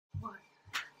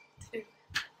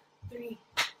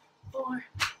4,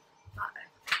 5.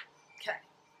 Okay.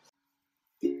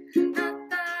 Not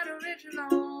that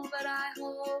original, but I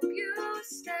hope you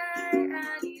stay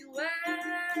anyway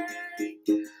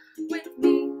with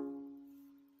me.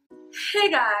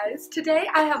 Hey guys, today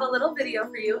I have a little video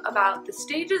for you about the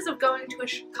stages of going to a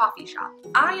coffee shop.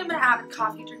 I am an avid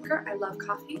coffee drinker. I love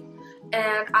coffee.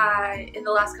 And in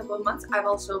the last couple of months, I've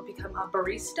also become a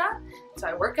barista. So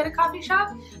I work at a coffee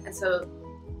shop. And so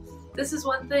this is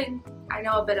one thing I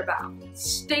know a bit about.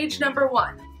 Stage number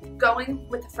 1, going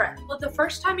with a friend. Well, the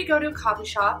first time you go to a coffee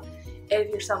shop, if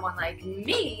you're someone like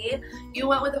me, you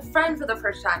went with a friend for the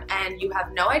first time and you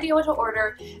have no idea what to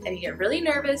order and you get really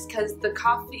nervous because the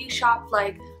coffee shop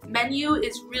menu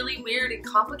is really weird and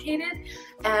complicated,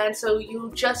 and so you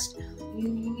just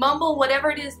mumble whatever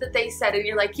it is that they said and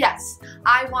you're like, yes,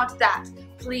 I want that.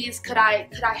 Please, could I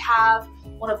have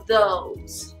one of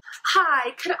those?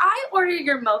 Hi, could I order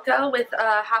your mocha with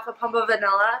half a pump of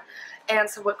vanilla and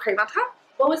some whipped cream on top?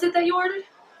 What was it that you ordered?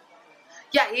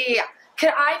 Yeah.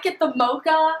 Can I get the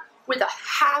mocha with a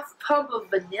half pump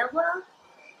of vanilla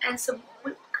and some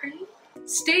whipped cream?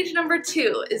 Stage number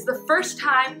 2 is the first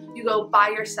time you go by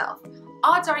yourself.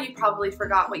 Odds are you probably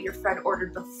forgot what your friend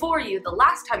ordered before you the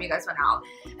last time you guys went out.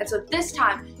 And so this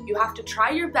time you have to try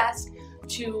your best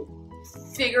to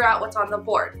figure out what's on the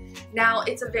board. Now,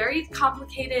 it's a very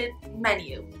complicated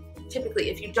menu. Typically,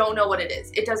 if you don't know what it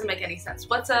is, it doesn't make any sense.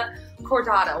 What's a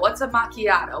cortado? What's a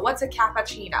macchiato? What's a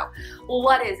cappuccino? Well,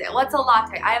 what is it? What's a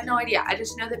latte? I have no idea. I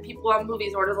just know that people on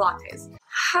movies order lattes.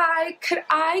 Hi, could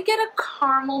I get a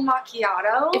caramel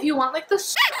macchiato? If you want like the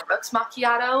Starbucks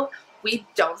macchiato, we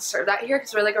don't serve that here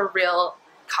because we're like a real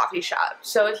coffee shop.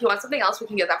 So if you want something else, we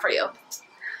can get that for you.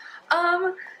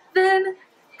 Then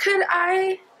could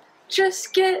I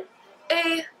just get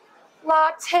a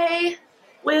latte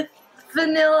with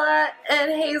vanilla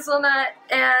and hazelnut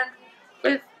and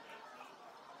with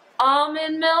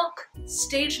almond milk?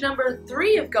 Stage number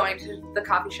 3 of going to the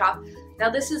coffee shop. Now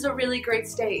this is a really great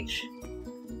stage.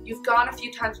 You've gone a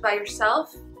few times by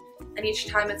yourself and each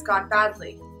time it's gone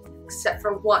badly, except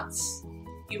for once.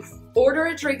 You order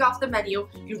a drink off the menu,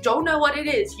 you don't know what it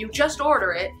is, you just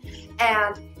order it,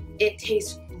 and it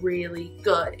tastes really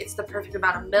good. It's the perfect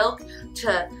amount of milk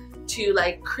to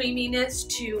like creaminess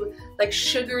to like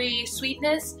sugary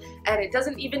sweetness, and it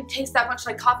doesn't even taste that much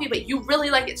like coffee, but you really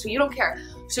like it, so you don't care.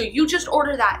 So you just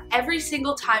order that every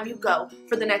single time you go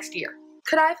for the next year.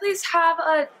 Could I please have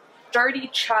a dirty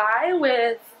chai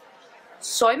with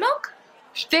soy milk?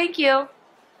 Thank you.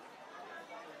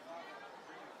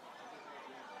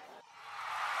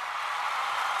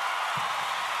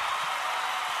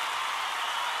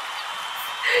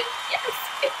 Yes,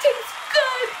 it tastes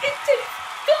good. It tastes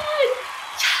good.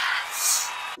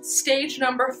 Yes. Stage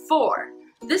number 4.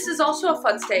 This is also a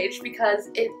fun stage because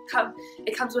it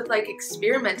comes with like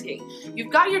experimenting.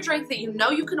 You've got your drink that you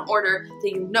know you can order, that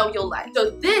you know you'll like.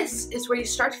 So this is where you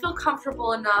start to feel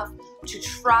comfortable enough to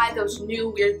try those new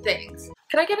weird things.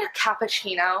 Could I get a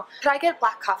cappuccino? Could I get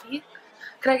black coffee?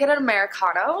 Could I get an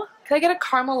Americano? Could I get a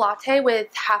caramel latte with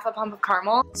half a pump of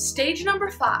caramel? Stage number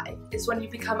 5 is when you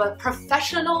become a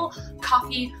professional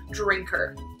coffee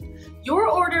drinker. Your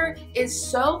order is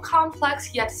so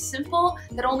complex yet simple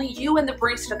that only you and the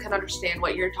barista can understand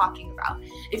what you're talking about.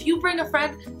 If you bring a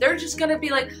friend, they're just gonna be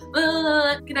like,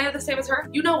 can I have the same as her?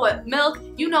 You know what milk,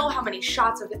 you know how many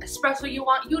shots of espresso you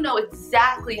want, you know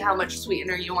exactly how much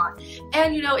sweetener you want,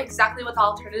 and you know exactly what the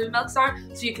alternative milks are,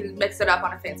 so you can mix it up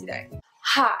on a fancy day.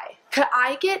 Hi, could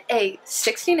I get a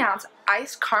 16-ounce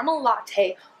iced caramel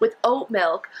latte with oat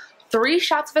milk, 3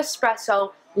 shots of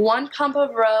espresso, 1 pump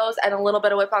of rose, and a little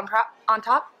bit of whip on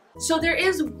top? So there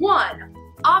is one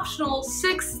optional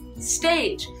 6th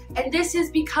stage, and this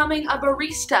is becoming a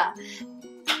barista.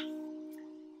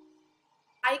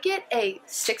 I get a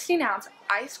 16-ounce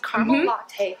iced caramel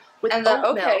latte with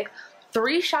oat milk,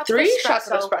 3 shots of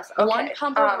espresso, okay. 1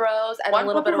 pump of rose, and a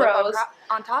little bit of whip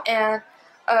on top. And,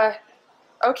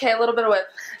 okay, a little bit of whip.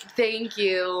 Thank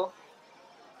you.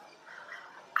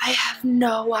 I have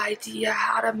no idea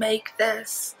how to make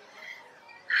this.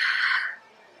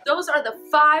 Those are the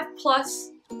 5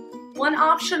 plus 1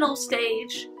 optional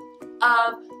stage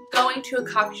of going to a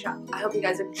coffee shop. I hope you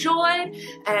guys enjoyed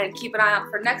and keep an eye out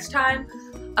for next time.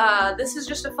 This is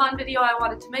just a fun video I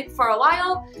wanted to make for a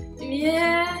while.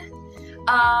 Yeah.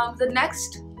 The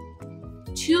next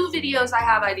 2 videos I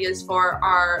have ideas for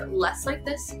are less like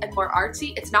this and more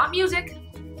artsy. It's not music.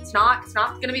 It's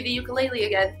not gonna be the ukulele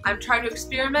again. I'm trying to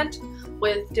experiment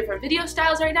with different video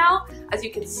styles right now. As you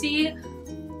can see,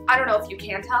 I don't know if you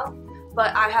can tell,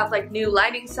 but I have like new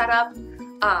lighting set up,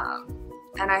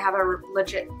 and I have a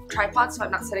legit tripod so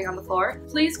I'm not sitting on the floor.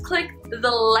 Please click the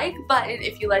like button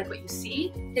if you like what you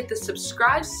see. Hit the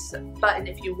subscribe button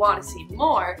if you want to see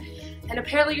more. And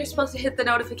apparently you're supposed to hit the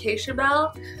notification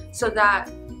bell so that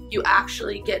you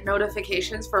actually get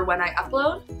notifications for when I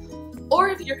upload. Or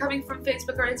if you're coming from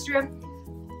Facebook or Instagram,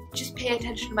 just pay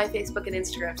attention to my Facebook and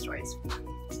Instagram stories,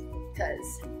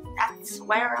 because that's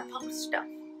where I post stuff.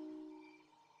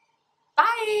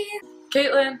 Bye!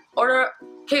 Caitlin,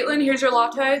 Caitlin, here's your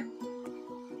latte.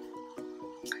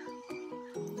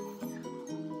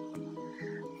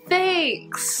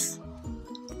 Thanks!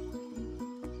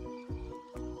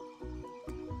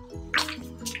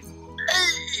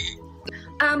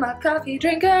 I'm a coffee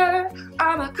drinker.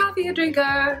 I'm a coffee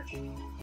drinker.